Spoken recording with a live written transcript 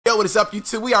Yo, what is up,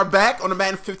 YouTube? We are back on the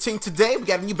Madden 15 today. We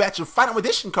got a new batch of Final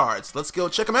Edition cards. Let's go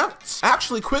check them out.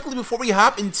 Actually, quickly before we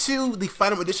hop into the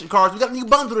Final Edition cards, we got a new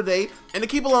bundle today. And to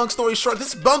keep a long story short,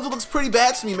 this bundle looks pretty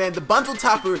bad to me, man. The bundle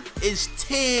topper is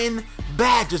 10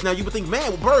 badges. Now, you would think,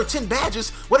 man, well, Bird, 10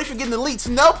 badges? What if you're getting elites?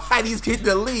 Nobody's getting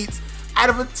elites out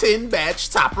of a 10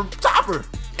 badge topper.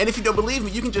 And if you don't believe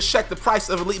me, you can just check the price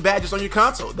of elite badges on your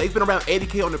console. They've been around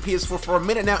 80K on the PS4 for a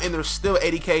minute now, and they're still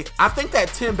 80K. I think that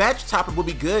 10 badge topper will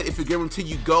be good if it guarantee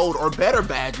you gold or better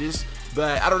badges.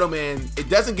 But I don't know, man. It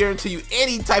doesn't guarantee you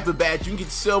any type of badge. You can get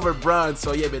silver, bronze.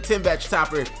 So yeah, but 10 badge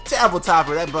topper, terrible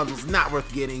topper. That bundle's not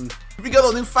worth getting. Here we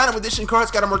go. The new Final Edition cards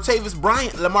got a MARTAVIS,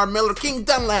 BRYANT, Lamar Miller, King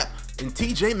Dunlap, and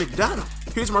TJ McDonald.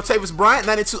 Here's MARTAVIS Bryant,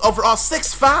 92 overall,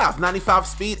 6'5", 95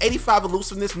 speed, 85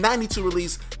 elusiveness, 92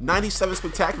 release, 97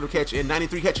 spectacular catch, and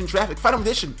 93 catch in traffic. Final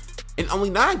Edition. In only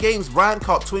 9 games, Bryant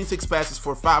caught 26 passes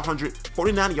for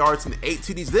 549 yards and 8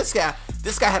 TDs. This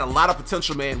guy had a lot of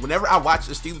potential, man. Whenever I watched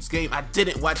the Steelers game, I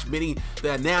didn't watch many.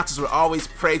 The announcers were always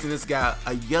praising this guy,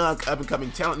 a young,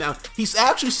 up-and-coming talent. Now, he's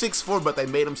actually 6'4", but they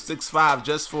made him 6'5"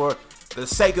 just for the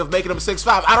sake of making him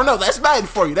 6'5". I don't know, that's Madden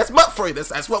for you, that's MUT for you,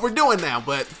 that's what we're doing now.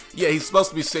 But yeah, he's supposed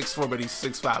to be 6'4", but he's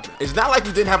 6'5". It's not like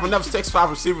we didn't have enough 6'5"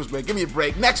 receivers, man. Give me a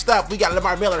break. Next up, we got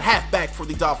Lamar Miller, halfback for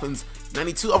the Dolphins.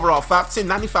 92 overall, 5'10",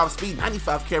 95 speed,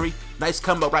 95 carry. Nice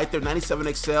combo right there,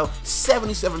 97 XL,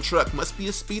 77 truck. Must be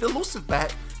a speed elusive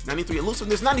back. 93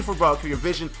 elusiveness, 94 ball carrier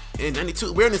vision, and 92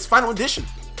 awareness. Final Edition.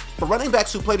 For running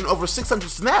backs who played in over 600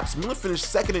 snaps, Miller finished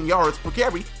second in yards per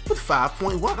carry with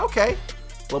 5.1. Okay.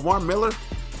 Lamar Miller,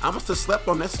 I must have slept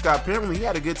on this guy. Apparently, he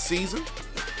had a good season.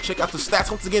 Check out the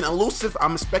stats. Once again, elusive.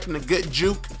 I'm expecting a good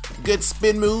juke, good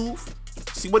spin move.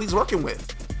 See what he's working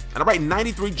with. And all right,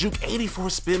 93 juke, 84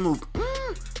 spin move.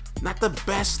 Not the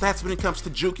best stats when it comes to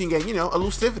juking and, you know,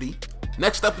 elusivity.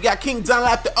 Next up, we got King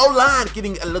Dunlap, the O-line,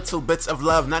 getting a little bits of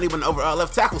love. 91 overall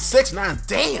left tackle, 6'9".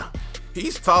 Damn,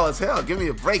 he's tall as hell. Give me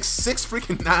a break.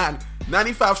 6'9".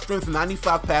 95 strength,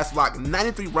 95 pass block,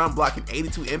 93 run block, and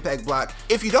 82 impact block.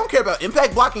 If you don't care about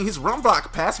impact blocking, his run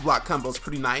block, pass block combo is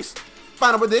pretty nice.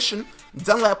 Final Edition.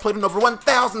 Dunlap played in over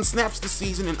 1,000 snaps this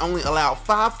season and only allowed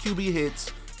 5 QB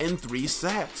hits and 3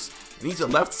 sacks. And he's a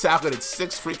left tackle that's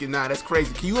 6'9". That's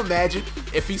crazy. Can you imagine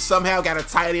if he somehow got a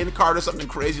tight end card or something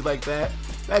crazy like that?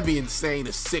 That'd be insane,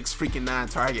 a 6'9"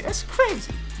 target. That's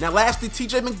crazy. Now lastly,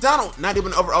 TJ McDonald,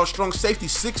 91 overall strong safety,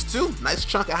 6'2". Nice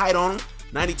chunk of height on him.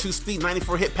 92 speed,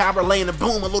 94 hit power, laying the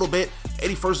boom a little bit,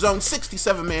 84 zone,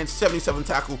 67 man, 77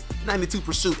 tackle, 92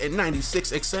 pursuit, and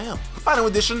 96 XL. Final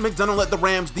Edition, McDonald led the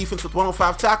Rams defense with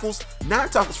 105 tackles, 9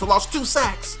 tackles for loss, 2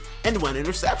 sacks, and 1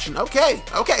 interception. Okay,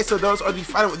 so those are the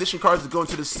Final Edition cards that go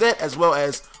into the set, as well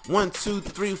as 1, 2,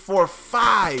 3, 4,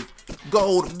 5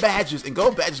 gold badges. And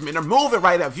gold badges, man, they're moving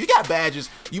right up. If you got badges,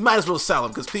 you might as well sell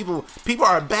them, because people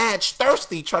are badge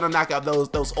thirsty trying to knock out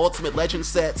those Ultimate Legend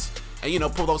sets, and, you know,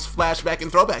 pull those flashback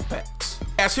and throwback packs.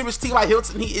 As here is T.Y.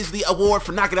 Hilton, he is the award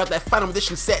for knocking out that Final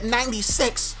Edition set.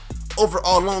 96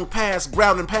 overall long pass,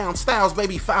 ground and pound styles,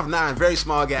 baby, 5'9", very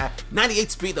small guy. 98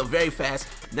 speed, though, very fast.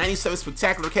 97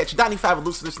 spectacular catch, 95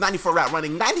 elusiveness, 94 route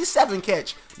running, 97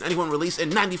 catch, 91 release,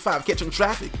 and 95 catch in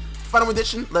traffic. Final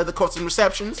Edition led the Colts in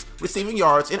receptions, receiving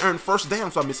yards, and earned first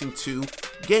downs while missing 2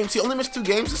 games. He only missed 2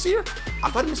 games this year? I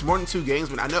thought he missed more than 2 games,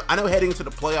 but I know heading into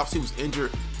the playoffs he was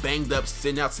injured, banged up,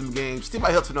 sitting out some games. T.Y.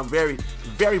 Hilton, very,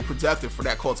 very productive for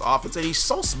that Colts offense, and he's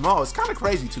so small. It's kind of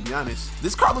crazy, to be honest.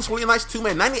 This card looks really nice too,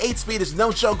 man. 98 speed is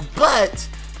no joke, but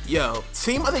yo,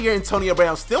 Team of the Year Antonio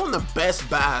Brown still in the best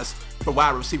buys for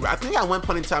wide receiver. I think at one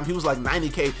point in time he was like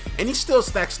 90K, and he still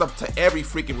stacks up to every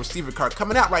freaking receiver card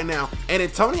coming out right now. And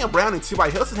Antonio Brown and T.Y.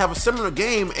 Hilton have a similar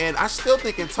game, and I still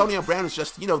think Antonio Brown is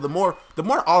just, you know, the more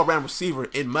all-around receiver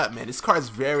in MUT, man. This card is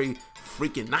very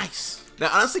freaking nice. Now,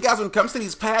 honestly, guys, when it comes to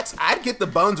these packs, I'd get the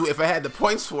bundle if I had the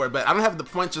points for it, but I don't have the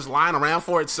points just lying around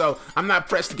for it, so I'm not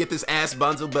pressed to get this ass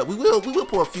bundle, but we will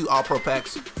pull a few All-Pro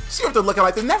packs, see what they're looking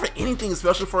like. There's never anything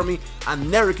special for me. I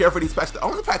never care for these packs. The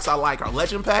only packs I like are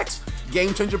Legend packs,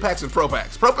 Game Changer packs, and Pro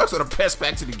packs. Pro packs are the best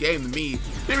packs in the game to me.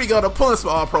 Here we go, they're pulling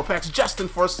some All-Pro packs. Justin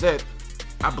Forsett,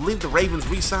 I believe the Ravens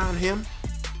re-signed him.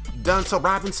 Dunto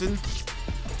Robinson,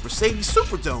 Mercedes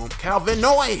Superdome, Calvin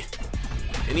Noy.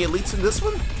 Any elites in this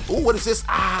one? Ooh, what is this?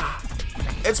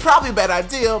 It's probably a bad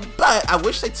idea, but I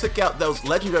wish they took out those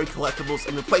legendary collectibles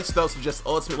and replaced those with just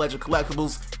Ultimate Legend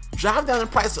collectibles. Drive down the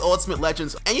price of Ultimate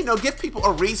Legends, and, you know, give people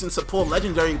a reason to pull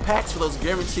legendary packs for those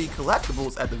guaranteed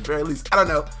collectibles at the very least. I don't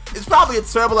know. It's probably a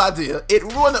terrible idea. It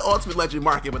ruined the Ultimate Legend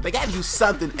market, but they gotta do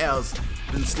something else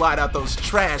than slide out those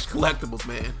trash collectibles,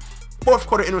 man. 4th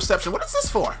quarter interception. What is this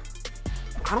for?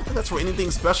 I don't think that's for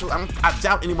anything special. I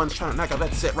doubt anyone's trying to knock out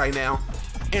that set right now.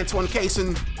 Antoine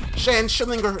Cason, Shan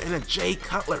Schillinger, and a Jay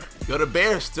Cutler. Go to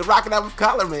Bears, still rocking out with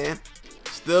Cutler, man.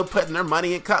 Still putting their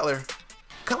money in Cutler.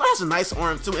 Cutler has a nice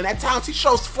arm too, and at times he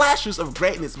shows flashes of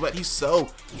greatness, but he's so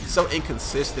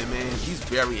inconsistent, man. He's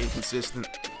very inconsistent.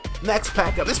 Next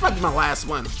pack up, this might be my last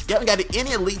one. You haven't got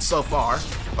any elite so far.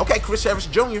 Okay, Chris Harris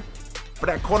Jr. for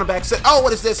that cornerback set. Oh,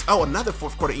 what is this? Oh, another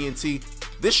fourth quarter ENT.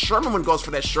 This Sherman one goes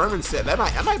for that Sherman set. That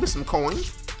might be some coin.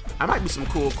 That might be some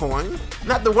cool coin.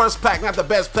 Not the worst pack, not the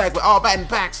best pack, but all Madden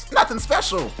packs. Nothing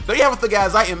special. There you have it,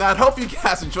 guys. I am out. Hope you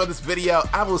guys enjoyed this video.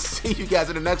 I will see you guys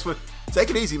in the next one. Take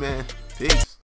it easy, man. Peace.